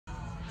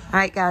All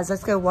right, guys,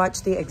 let's go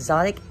watch the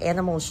exotic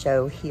animal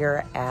show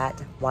here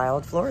at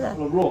Wild Florida.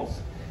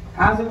 Rules.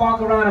 As we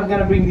walk around, I'm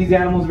gonna bring these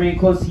animals very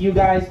close to you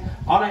guys.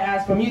 All I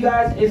ask from you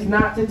guys is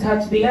not to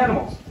touch the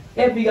animals.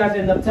 If you guys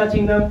end up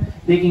touching them,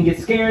 they can get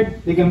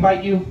scared, they can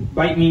bite you,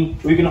 bite me,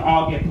 we're gonna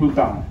all get pooped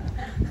on.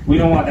 We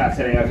don't want that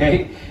today,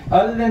 okay?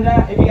 Other than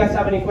that, if you guys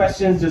have any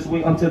questions, just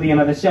wait until the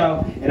end of the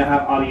show and I'll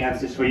have all the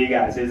answers for you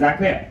guys. Is that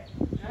clear?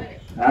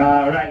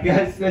 Alright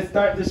guys, let's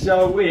start the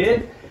show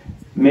with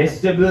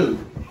Mr. Blue.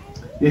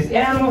 This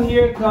animal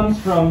here comes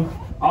from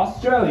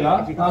Australia.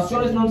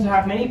 Australia is known to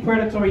have many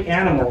predatory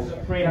animals.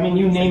 I mean,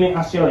 you name it,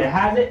 Australia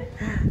has it.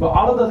 But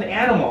all of those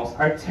animals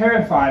are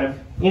terrified of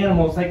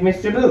animals like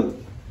Mr.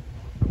 Blue.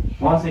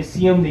 Once they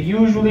see him, they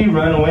usually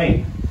run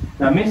away.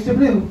 Now, Mr.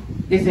 Blue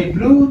is a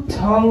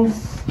blue-tongued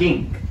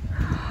skink.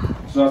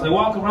 So as I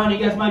walk around, you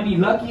guys might be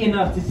lucky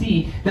enough to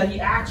see that he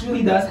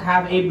actually does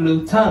have a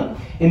blue tongue.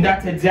 And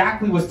that's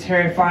exactly what's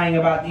terrifying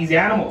about these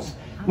animals.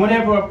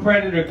 Whenever a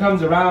predator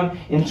comes around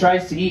and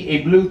tries to eat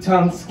a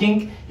blue-tongued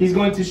skink, he's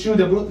going to show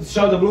the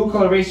blue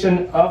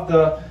coloration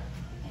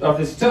of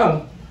his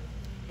tongue,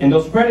 and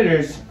those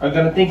predators are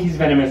going to think he's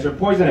venomous or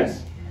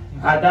poisonous.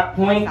 At that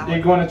point,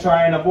 they're going to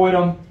try and avoid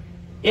him.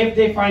 If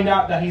they find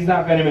out that he's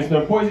not venomous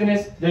nor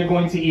poisonous, they're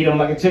going to eat him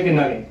like a chicken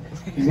nugget.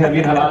 He's going to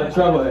be in a lot of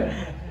trouble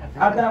there.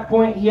 At that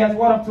point, he has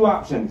one of two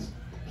options.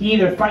 He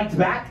either fights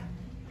back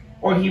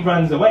or he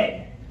runs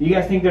away. Do you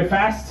guys think they're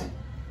fast?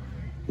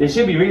 They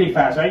should be really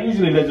fast, right?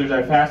 Usually lizards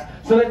are fast.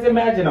 So let's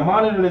imagine a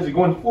monitor lizard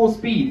going full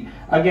speed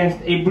against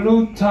a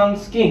blue-tongued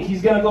skink.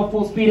 He's going to go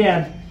full speed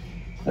and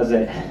that's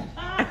it.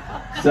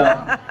 So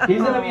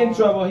he's going to be in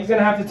trouble. He's going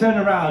to have to turn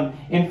around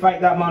and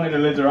fight that monitor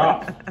lizard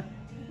off.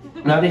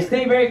 Now they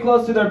stay very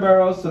close to their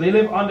burrows, so they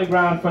live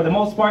underground for the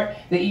most part.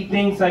 They eat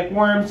things like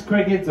worms,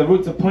 crickets, the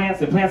roots of plants.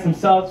 They plants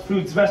themselves,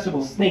 fruits,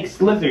 vegetables,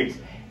 snakes, lizards.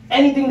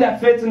 Anything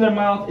that fits in their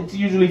mouth, it's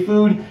usually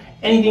food.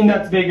 Anything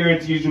that's bigger,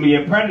 it's usually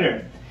a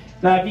predator.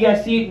 Now if you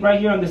guys see right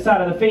here on the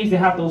side of the face, they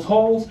have those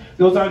holes.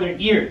 Those are their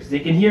ears. They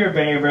can hear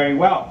very, very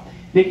well.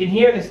 They can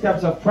hear the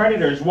steps of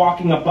predators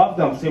walking above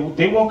them. So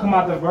they won't come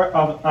out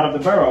of the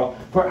burrow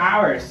for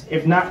hours,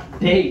 if not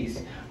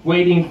days,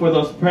 waiting for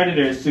those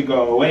predators to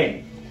go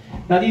away.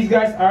 Now these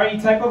guys are a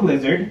type of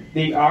lizard.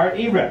 They are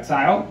a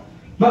reptile.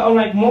 But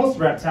unlike most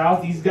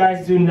reptiles, these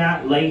guys do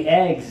not lay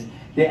eggs.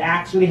 They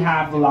actually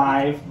have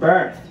live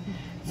birth.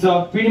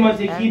 So pretty much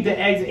they keep the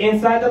eggs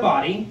inside the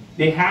body.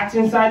 They hatch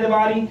inside the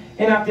body.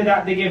 And after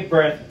that they give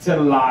birth to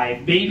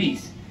live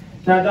babies.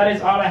 Now that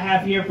is all I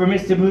have here for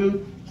Mr.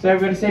 Blue. So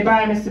everybody say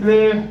bye, Mr.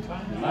 Blue.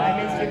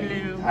 Bye, Mr.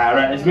 Blue.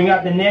 Alright, let's bring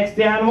out the next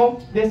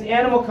animal. This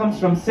animal comes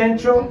from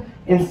Central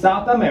and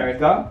South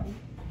America.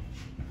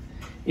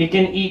 It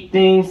can eat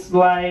things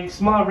like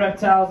small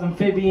reptiles,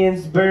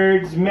 amphibians,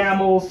 birds,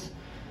 mammals,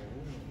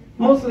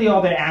 mostly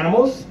all their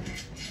animals.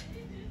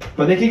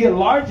 But they can get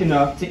large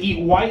enough to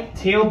eat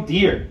white-tailed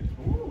deer.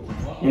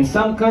 In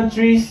some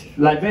countries,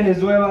 like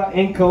Venezuela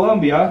and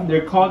Colombia,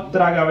 they're called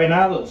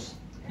tragavenados,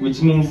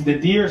 which means the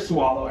deer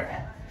swallower.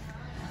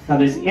 Now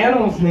this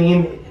animal's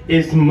name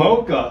is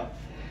Mocha.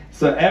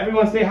 So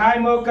everyone say hi,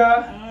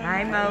 Mocha.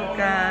 Hi,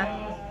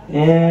 Mocha.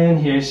 And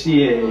here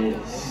she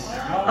is.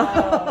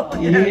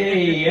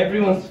 Yay,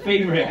 everyone's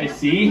favorite, I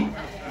see.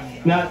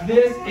 Now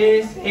this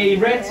is a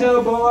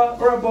red-tailed boa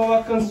or a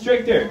boa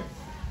constrictor.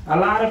 A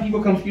lot of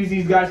people confuse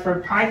these guys for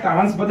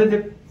pythons, but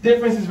the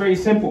difference is very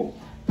simple.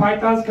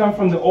 Pythons come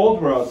from the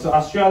old world, so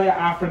Australia,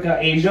 Africa,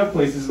 Asia,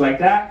 places like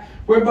that,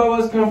 where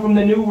boas come from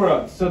the new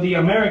world, so the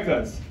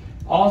Americas.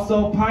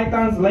 Also,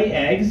 pythons lay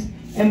eggs,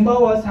 and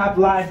boas have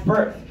live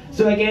birth.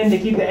 So again, they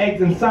keep the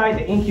eggs inside,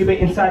 they incubate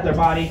inside their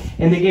body,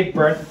 and they give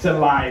birth to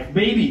live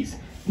babies.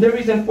 The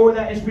reason for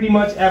that is pretty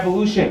much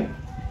evolution.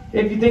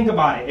 If you think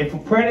about it, if a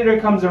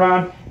predator comes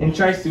around and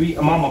tries to eat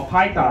a mama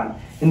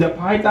python, and the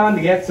python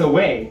gets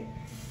away,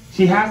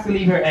 she has to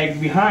leave her eggs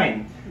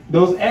behind.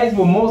 Those eggs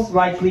will most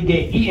likely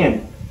get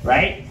eaten,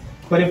 right?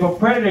 But if a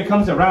predator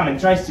comes around and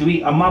tries to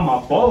eat a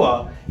mama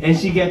boa, and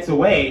she gets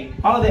away,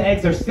 all of the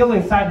eggs are still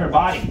inside her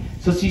body.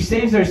 So she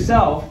saves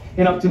herself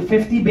and up to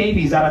 50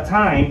 babies at a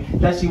time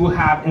that she will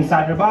have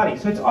inside her body.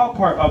 So it's all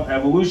part of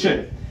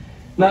evolution.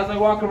 Now as I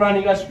walk around,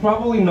 you guys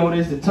probably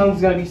notice the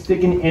tongue's gonna be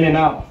sticking in and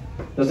out.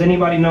 Does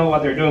anybody know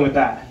what they're doing with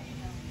that?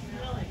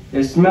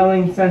 They're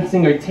smelling,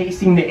 sensing, or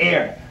tasting the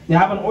air. They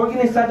have an organ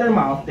inside their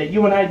mouth that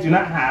you and I do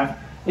not have.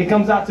 It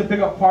comes out to pick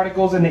up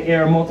particles in the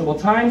air multiple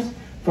times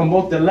from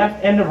both the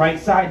left and the right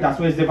side. That's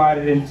why it's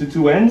divided into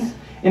two ends.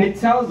 And it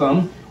tells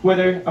them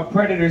whether a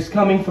predator is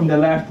coming from the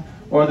left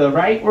or the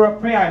right, or a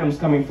prey item is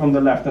coming from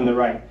the left and the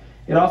right.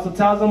 It also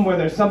tells them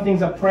whether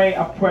something's a prey,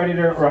 a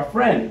predator, or a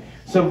friend.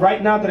 So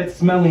right now that it's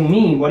smelling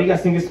me, what do you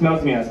guys think it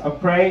smells me as? A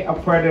prey, a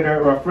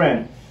predator, or a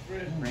friend?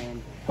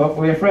 Friend.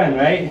 Hopefully a friend,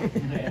 right?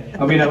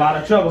 I'll be in a lot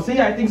of trouble. See,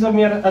 I think of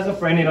me as a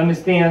friend. It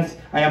understands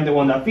I am the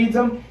one that feeds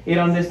them. It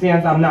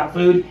understands I'm not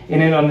food,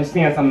 and it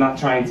understands I'm not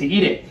trying to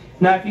eat it.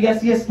 Now, if you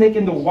guys see a snake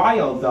in the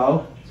wild,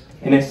 though,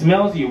 and it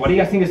smells you, what do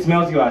you guys think it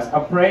smells you as? A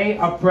prey,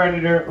 a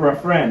predator, or a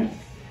friend?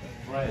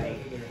 Prey.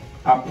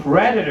 A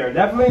predator,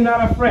 definitely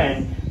not a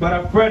friend, but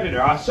a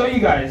predator. I'll show you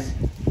guys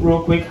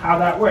real quick how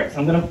that works.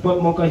 I'm gonna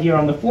put Mocha here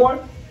on the floor.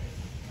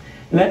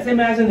 Let's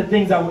imagine the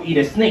things that will eat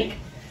a snake.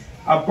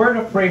 A bird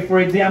of prey, for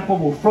example,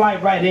 will fly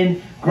right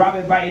in, grab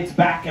it by its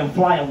back, and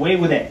fly away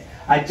with it.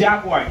 A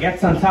jaguar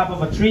gets on top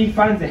of a tree,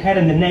 finds the head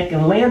and the neck,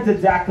 and lands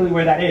exactly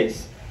where that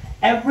is.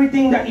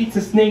 Everything that eats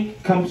a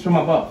snake comes from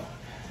above.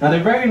 Now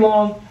they're very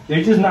long,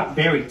 they're just not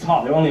very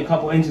tall. They're only a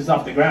couple inches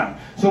off the ground.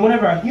 So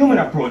whenever a human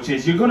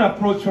approaches, you're gonna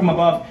approach from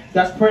above.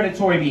 That's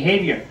predatory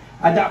behavior.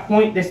 At that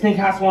point, the snake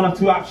has one of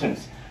two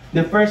options.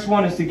 The first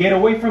one is to get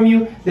away from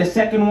you. The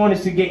second one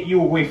is to get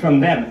you away from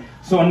them.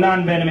 So a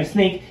non-venomous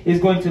snake is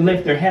going to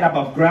lift their head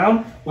above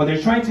ground. What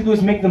they're trying to do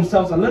is make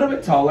themselves a little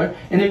bit taller,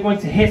 and they're going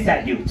to hiss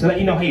at you to let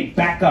you know, hey,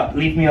 back up,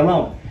 leave me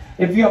alone.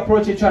 If you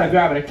approach it, try to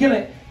grab it or kill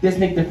it, this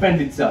snake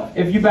defends itself.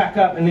 If you back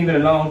up and leave it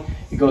alone,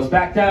 it goes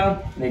back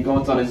down and it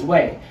goes on its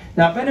way.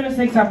 Now, venomous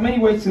snakes have many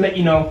ways to let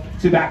you know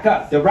to back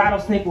up. The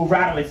rattlesnake will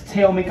rattle its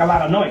tail, make a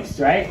lot of noise,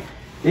 right?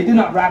 They do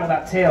not rattle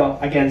that tail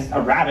against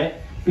a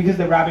rabbit because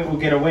the rabbit will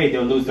get away,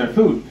 they'll lose their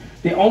food.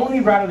 They only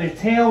rattle their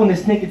tail when the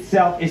snake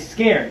itself is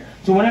scared.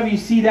 So whenever you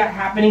see that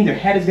happening, their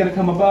head is going to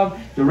come above,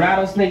 the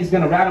rattlesnake is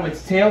going to rattle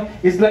its tail.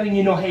 It's letting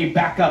you know, hey,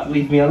 back up,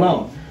 leave me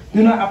alone.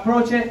 Do not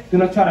approach it, do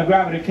not try to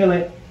grab it or kill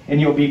it, and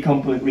you'll be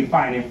completely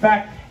fine. In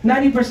fact,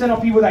 90%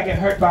 of people that get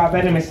hurt by a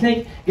venomous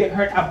snake get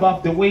hurt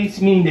above the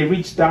waist, meaning they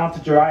reach down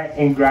to try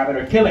and grab it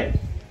or kill it.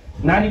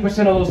 90%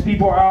 of those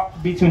people are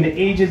between the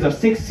ages of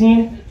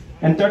 16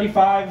 and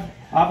 35,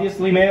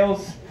 obviously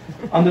males,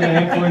 under the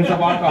influence of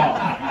alcohol.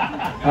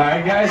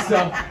 Alright guys, so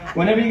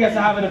whenever you guys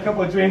are having a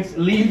couple of drinks,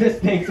 leave the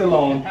snakes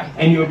alone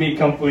and you'll be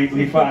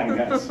completely fine,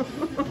 guys.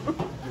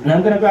 And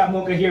I'm gonna grab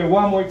Mocha here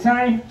one more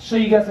time, show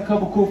you guys a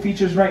couple cool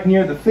features right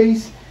near the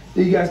face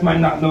that you guys might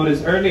not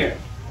notice earlier.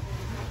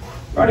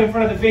 Right in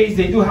front of the face,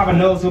 they do have a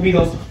nose. There'll be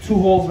those two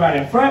holes right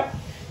in front.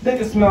 They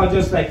can smell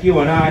just like you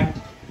and I.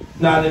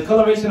 Now, the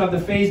coloration of the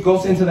face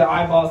goes into the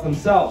eyeballs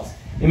themselves.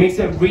 It makes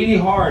it really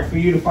hard for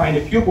you to find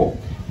a pupil.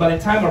 By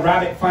the time a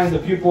rabbit finds the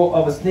pupil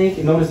of a snake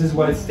and notices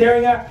what it's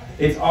staring at,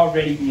 it's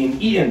already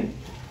being eaten.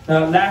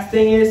 Now, last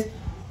thing is,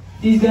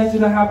 these guys do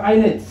not have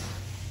eyelids.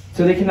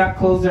 So they cannot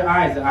close their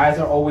eyes. Their eyes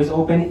are always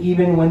open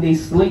even when they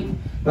sleep.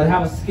 But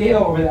have a scale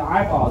over the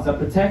eyeballs that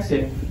protects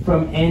it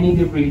from any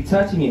debris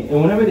touching it.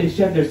 And whenever they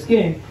shed their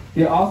skin,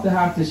 they also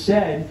have to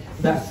shed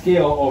that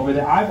scale over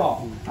the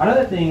eyeball.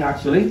 Another thing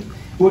actually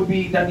would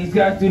be that these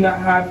guys do not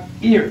have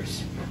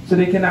ears. So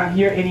they cannot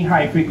hear any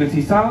high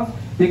frequency sounds.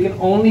 They can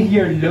only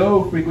hear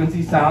low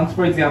frequency sounds,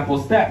 for example,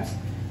 steps.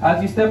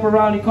 As you step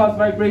around, you cause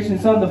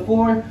vibrations on the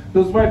floor.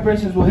 Those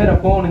vibrations will hit a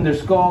bone in their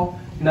skull,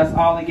 and that's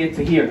all they get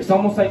to hear. It's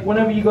almost like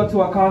whenever you go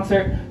to a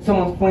concert,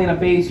 someone's playing a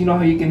bass, you know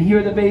how you can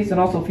hear the bass and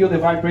also feel the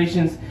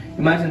vibrations.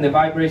 Imagine the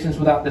vibrations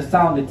without the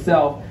sound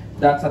itself.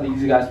 That's how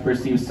these guys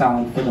perceive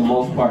sound for the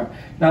most part.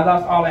 Now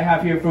that's all I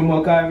have here for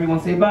Mocha. Everyone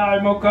say bye,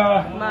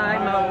 Mocha. Bye,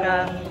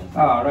 Mocha.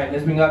 All right,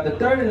 let's bring out the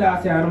third and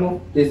last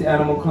animal. This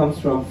animal comes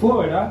from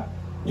Florida,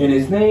 and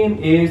his name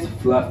is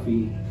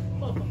Fluffy.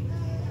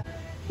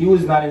 He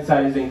was not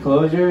inside his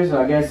enclosure,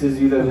 so I guess it's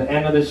either the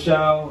end of the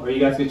show or you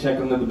guys can check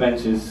under the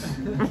benches.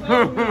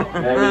 Everybody's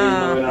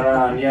moving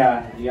around.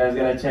 Yeah, you guys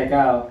gotta check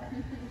out.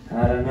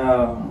 I don't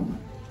know.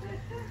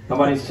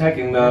 Nobody's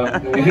checking though.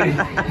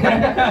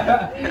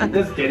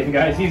 Just kidding,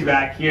 guys. He's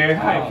back here.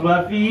 Hi,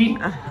 Fluffy.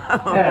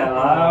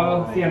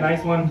 Hello. See a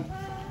nice one?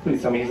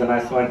 Please tell me he's a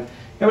nice one.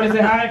 Everybody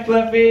say hi,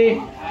 Fluffy.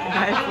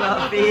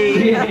 Hi,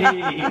 Fluffy.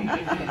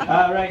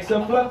 Alright,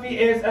 so Fluffy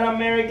is an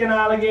American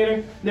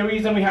alligator. The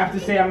reason we have to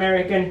say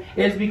American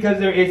is because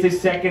there is a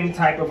second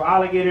type of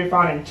alligator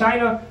found in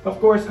China,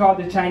 of course, called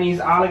the Chinese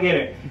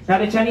alligator. Now,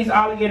 the Chinese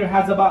alligator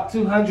has about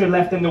 200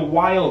 left in the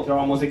wild. They're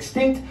almost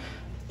extinct.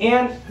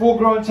 And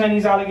full-grown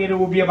Chinese alligator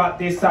will be about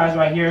this size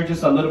right here,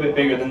 just a little bit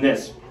bigger than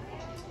this.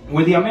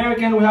 With the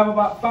American, we have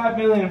about 5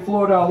 million in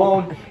Florida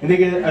alone, and they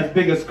get as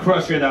big as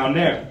Crusher down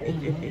there.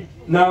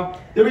 Now,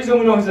 the reason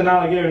we know it's an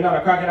alligator, not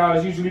a crocodile,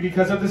 is usually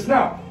because of the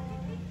snout.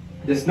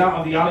 The snout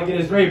of the alligator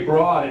is very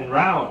broad and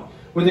round.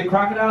 With the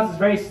crocodiles, it's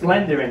very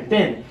slender and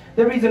thin.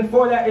 The reason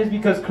for that is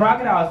because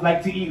crocodiles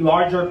like to eat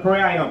larger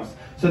prey items,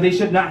 so they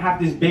should not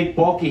have this big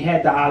bulky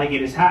head that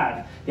alligators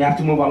have. They have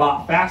to move a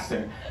lot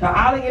faster. Now,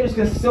 alligators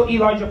can still eat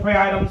larger prey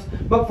items,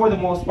 but for the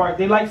most part,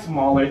 they like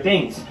smaller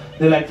things.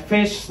 They like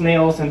fish,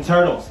 snails, and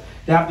turtles.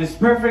 They have this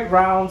perfect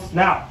round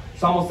snout.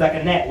 It's almost like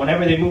a net.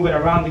 Whenever they move it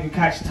around, they can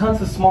catch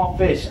tons of small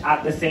fish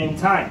at the same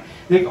time.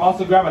 They can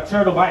also grab a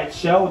turtle by its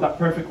shell with a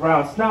perfect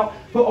round snout,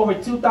 put over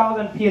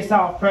 2,000 psi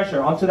of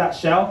pressure onto that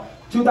shell.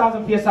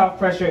 2,000 psi of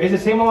pressure is the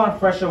same amount of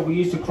pressure we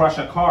use to crush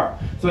a car.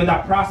 So in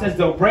that process,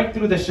 they'll break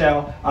through the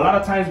shell, a lot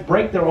of times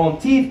break their own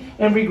teeth,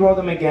 and regrow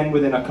them again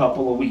within a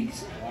couple of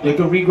weeks. They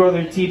can regrow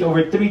their teeth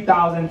over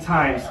 3,000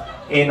 times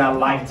in a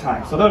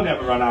lifetime. So they'll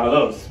never run out of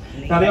those.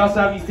 Now they also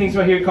have these things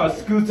right here called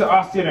scutes or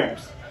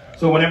osteoderms.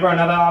 So whenever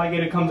another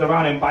alligator comes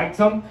around and bites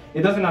them,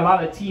 it doesn't allow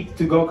the teeth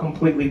to go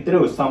completely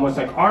through. It's almost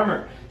like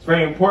armor. It's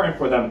very important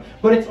for them.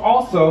 But it's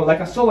also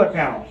like a solar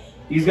panel.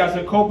 These guys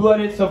are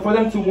cold-blooded, so for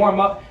them to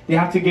warm up, they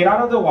have to get out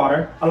of the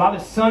water, allow the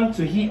sun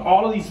to heat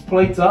all of these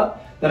plates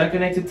up that are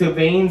connected to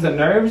veins and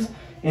nerves,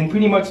 and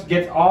pretty much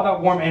get all that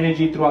warm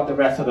energy throughout the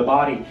rest of the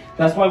body.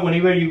 That's why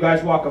whenever you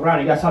guys walk around,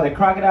 you guys saw the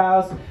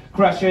crocodiles,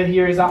 crusher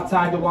here is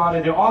outside the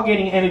water. They're all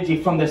getting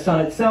energy from the sun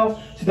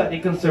itself so that they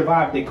can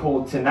survive the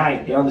cold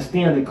tonight. They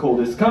understand the cold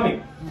is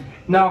coming.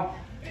 Now,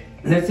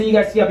 let's say you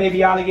guys see a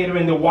baby alligator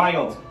in the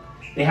wild.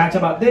 They hatch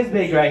about this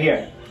big right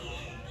here.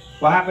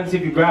 What happens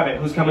if you grab it?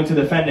 Who's coming to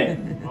defend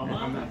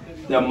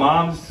it? The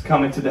mom's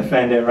coming to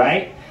defend it,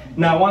 right?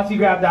 Now, once you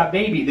grab that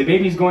baby, the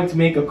baby's going to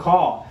make a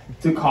call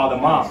to call the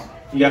mom.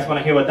 You guys want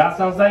to hear what that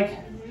sounds like?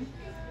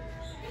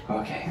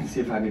 Okay, let's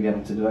see if I can get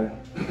him to do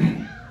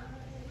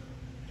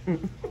it.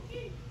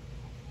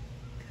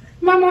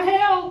 Mama,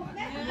 help!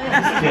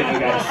 Just kidding,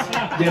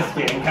 guys. Just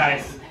kidding,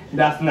 guys.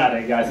 That's not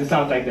it, guys. It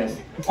sounds like this.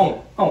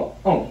 Oh, oh,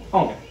 oh,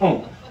 oh,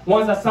 oh.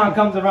 Once that song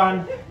comes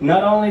around,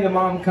 not only the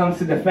mom comes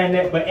to defend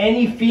it, but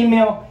any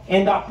female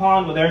in that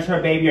pond, whether it's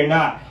her baby or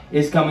not,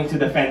 is coming to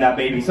defend that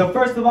baby. So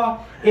first of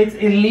all, it's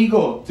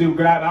illegal to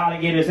grab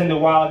alligators in the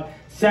wild.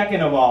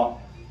 Second of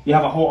all, you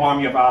have a whole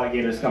army of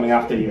alligators coming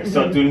after you.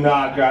 So do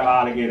not grab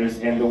alligators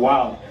in the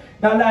wild.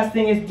 Now, last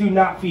thing is do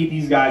not feed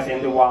these guys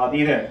in the wild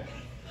either.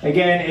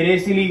 Again, it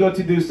is illegal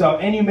to do so,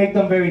 and you make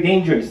them very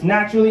dangerous.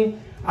 Naturally,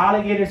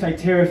 alligators are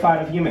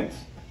terrified of humans.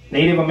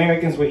 Native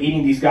Americans were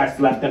eating these guys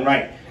left and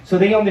right. So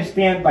they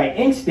understand by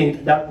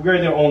instinct that we're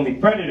their only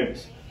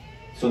predators.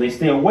 So they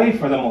stay away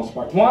for the most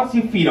part. Once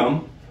you feed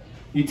them,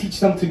 you teach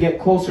them to get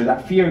closer.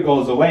 That fear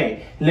goes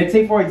away. Let's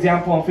say, for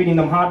example, I'm feeding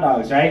them hot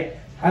dogs, right?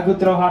 I could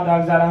throw hot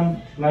dogs at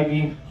them, might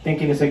be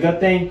thinking it's a good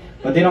thing,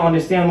 but they don't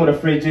understand what a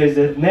fridge is.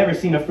 They've never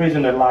seen a fridge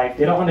in their life.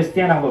 They don't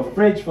understand I have a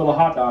fridge full of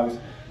hot dogs.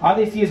 All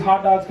they see is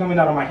hot dogs coming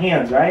out of my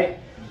hands, right?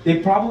 They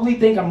probably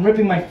think I'm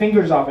ripping my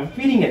fingers off and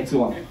feeding it to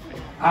them.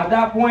 At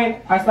that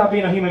point, I stop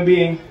being a human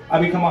being,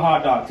 I become a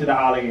hot dog to the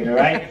alligator,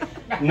 right?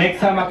 Next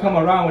time I come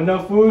around with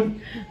no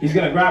food, he's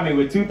gonna grab me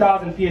with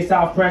 2,000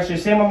 PSI of pressure,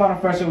 same amount of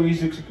pressure we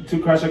use to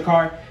crush a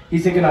car.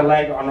 He's taking a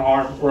leg or an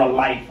arm or a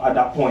life at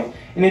that point.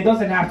 And it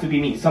doesn't have to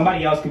be me.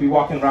 Somebody else could be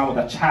walking around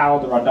with a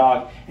child or a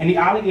dog, and the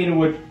alligator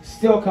would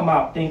still come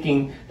out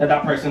thinking that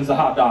that person's a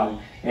hot dog,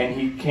 and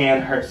he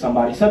can hurt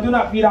somebody. So do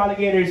not feed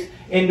alligators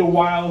in the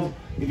wild.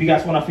 If you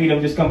guys want to feed them,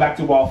 just come back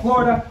to Wild,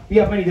 Florida. We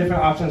have many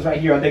different options right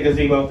here on the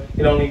gazebo.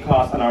 It only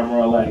costs an arm or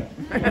a leg.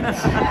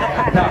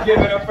 Now give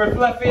it up for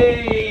Fluffy!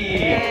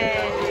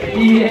 Yay!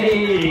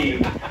 Yay!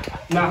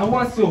 Now who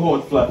wants to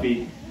hold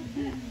Fluffy?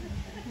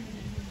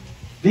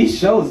 These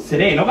shows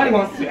today, nobody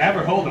wants to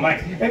ever hold the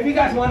mic. If you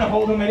guys want to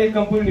hold them, it is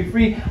completely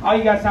free. All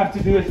you guys have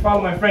to do is follow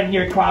my friend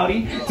here,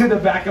 Cloudy, to the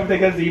back of the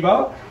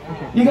gazebo.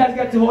 You guys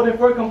get to hold it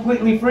for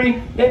completely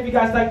free. If you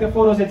guys like the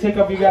photos I take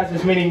of you guys,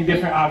 there's many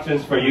different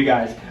options for you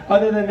guys.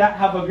 Other than that,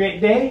 have a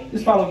great day.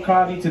 Just follow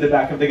Cloudy to the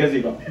back of the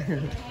gazebo.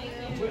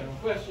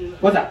 Question.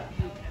 What's that?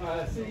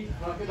 See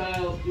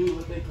crocodiles do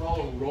what they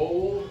call a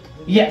roll?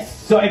 Yes,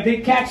 so if they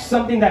catch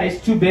something that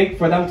is too big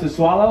for them to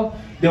swallow,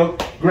 they'll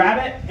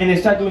grab it and they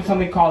start doing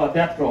something called a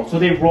death roll. So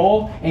they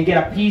roll and get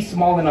a piece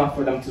small enough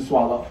for them to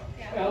swallow.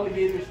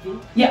 Alligators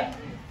too? Yeah.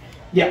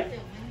 Yeah.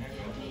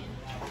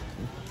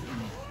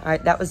 All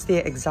right, that was the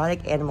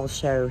Exotic Animal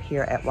Show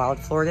here at Wild,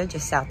 Florida,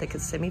 just south of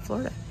Kissimmee,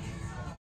 Florida.